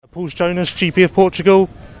Paul Jonas, GP of Portugal.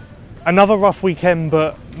 Another rough weekend,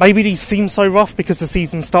 but maybe these seem so rough because the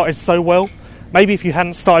season started so well. Maybe if you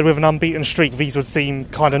hadn't started with an unbeaten streak, these would seem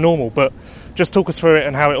kind of normal, but just talk us through it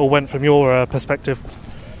and how it all went from your perspective.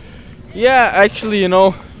 Yeah, actually,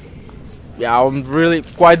 I'm really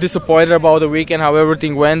quite disappointed about the weekend, how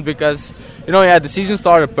everything went, because, the season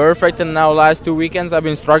started perfect, and now last 2 weekends I've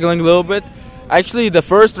been struggling a little bit. Actually, the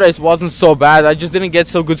first race wasn't so bad. I just didn't get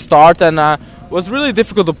so good start, and it was really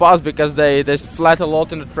difficult to pass because they flat a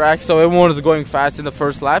lot in the track, so everyone was going fast in the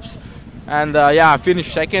first laps. And I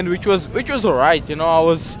finished second, which was alright.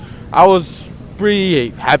 I was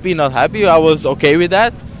pretty happy, not happy. I was okay with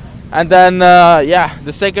that. And then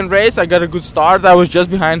the second race I got a good start. I was just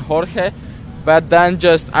behind Jorge, but then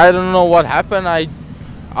I don't know what happened. I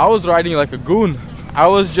was riding like a goon. I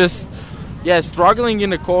was just struggling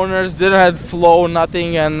in the corners, didn't have flow,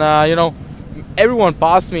 nothing, and everyone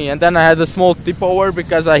passed me. And then I had a small tip over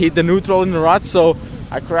because I hit the neutral in the rut, so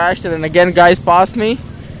I crashed, and then again guys passed me.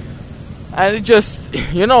 And it just,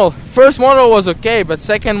 first moto was okay, but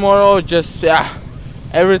second moto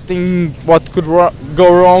everything what could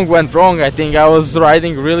go wrong went wrong. I think I was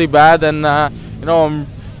riding really bad, and I'm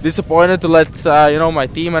disappointed to let my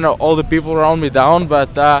team and all the people around me down.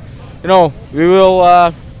 But we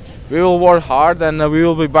will work hard, and we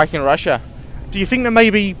will be back in Russia. Do you think that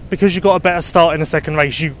maybe because you got a better start in the second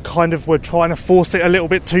race, you kind of were trying to force it a little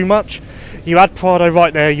bit too much? You had Prado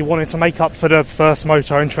right there, you wanted to make up for the first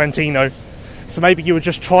moto in Trentino, so maybe you were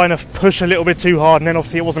just trying to push a little bit too hard, and then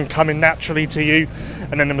obviously it wasn't coming naturally to you,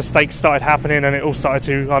 and then the mistakes started happening and it all started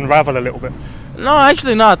to unravel a little bit. No,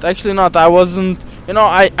 actually not. I wasn't,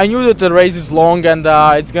 I knew that the race is long, and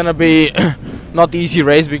it's gonna be not easy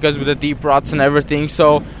race because with the deep ruts and everything,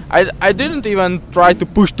 so I didn't even try to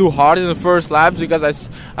push too hard in the first laps because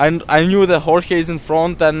I knew that Jorge is in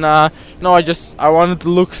front, and I wanted to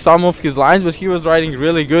look some of his lines, but he was riding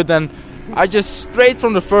really good, and I just straight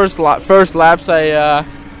from the first laps I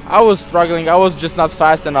was struggling. I was just not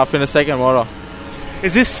fast enough in the second moto.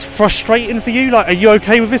 Is this frustrating for you? Like, are you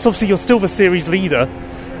okay with this? Obviously you're still the series leader,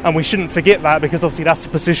 and we shouldn't forget that because obviously that's the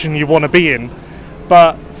position you want to be in,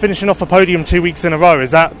 but finishing off a podium 2 weeks in a row,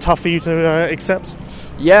 is that tough for you to accept?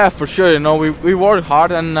 Yeah, for sure. We work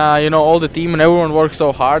hard, and all the team and everyone works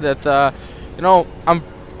so hard that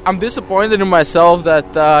I'm disappointed in myself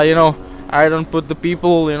that I don't put the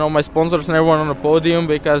people, my sponsors and everyone on the podium,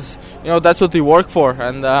 because that's what we work for.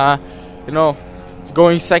 And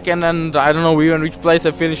going second, and I don't know even which place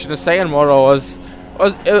I finished in the second moto was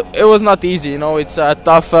not easy. It's a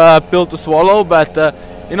tough pill to swallow, but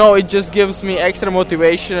it just gives me extra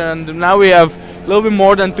motivation. And now we have a little bit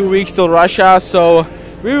more than 2 weeks till Russia, so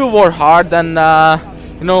we will work hard, and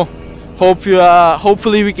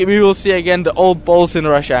hopefully we will see again the old Poles in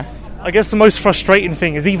Russia. I guess the most frustrating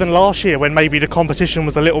thing is even last year, when maybe the competition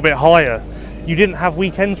was a little bit higher, you didn't have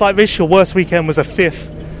weekends like this. Your worst weekend was a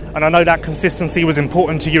fifth, and I know that consistency was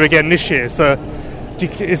important to you again this year. So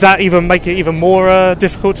does that even make it even more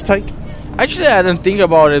difficult to take? Actually, I didn't think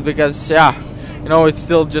about it because it's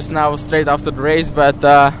still just now straight after the race, but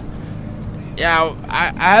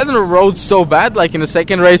I haven't rode so bad like in the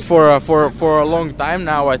second race for a long time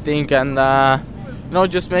now, I think, and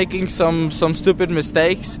just making some stupid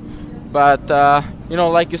mistakes. But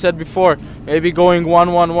like you said before, maybe going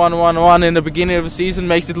 1-1-1-1-1 in the beginning of the season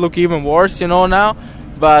makes it look even worse, now.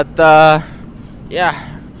 But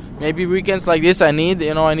maybe weekends like this I need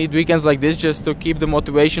weekends like this just to keep the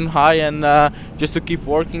motivation high, and just to keep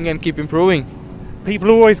working and keep improving. People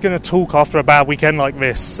are always going to talk after a bad weekend like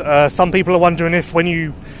this. Some people are wondering if when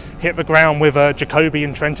you hit the ground with Jacobi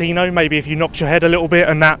and Trentino, maybe if you knocked your head a little bit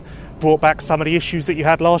and that brought back some of the issues that you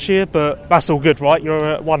had last year, but that's all good, right?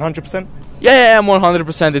 You're at 100%? Yeah, I'm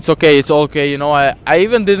 100%. It's okay. It's okay. I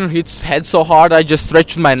even didn't hit head so hard. I just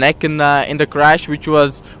stretched my neck in the crash,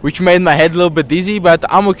 which made my head a little bit dizzy. But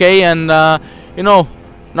I'm okay, and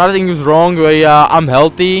nothing is wrong. I'm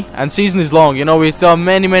healthy, and season is long. We still have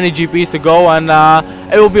many GPs to go, and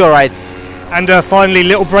it will be all right. And finally,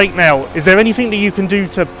 little break now. Is there anything that you can do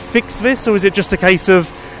to fix this, or is it just a case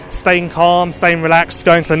of staying calm, staying relaxed,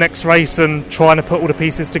 going to the next race and trying to put all the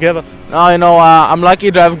pieces together? No, I'm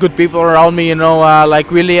lucky to have good people around me,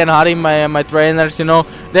 like Willie and Harry, my trainers,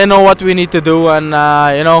 they know what we need to do, and,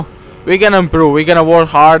 we're going to improve, we're going to work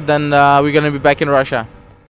hard, and we're going to be back in Russia.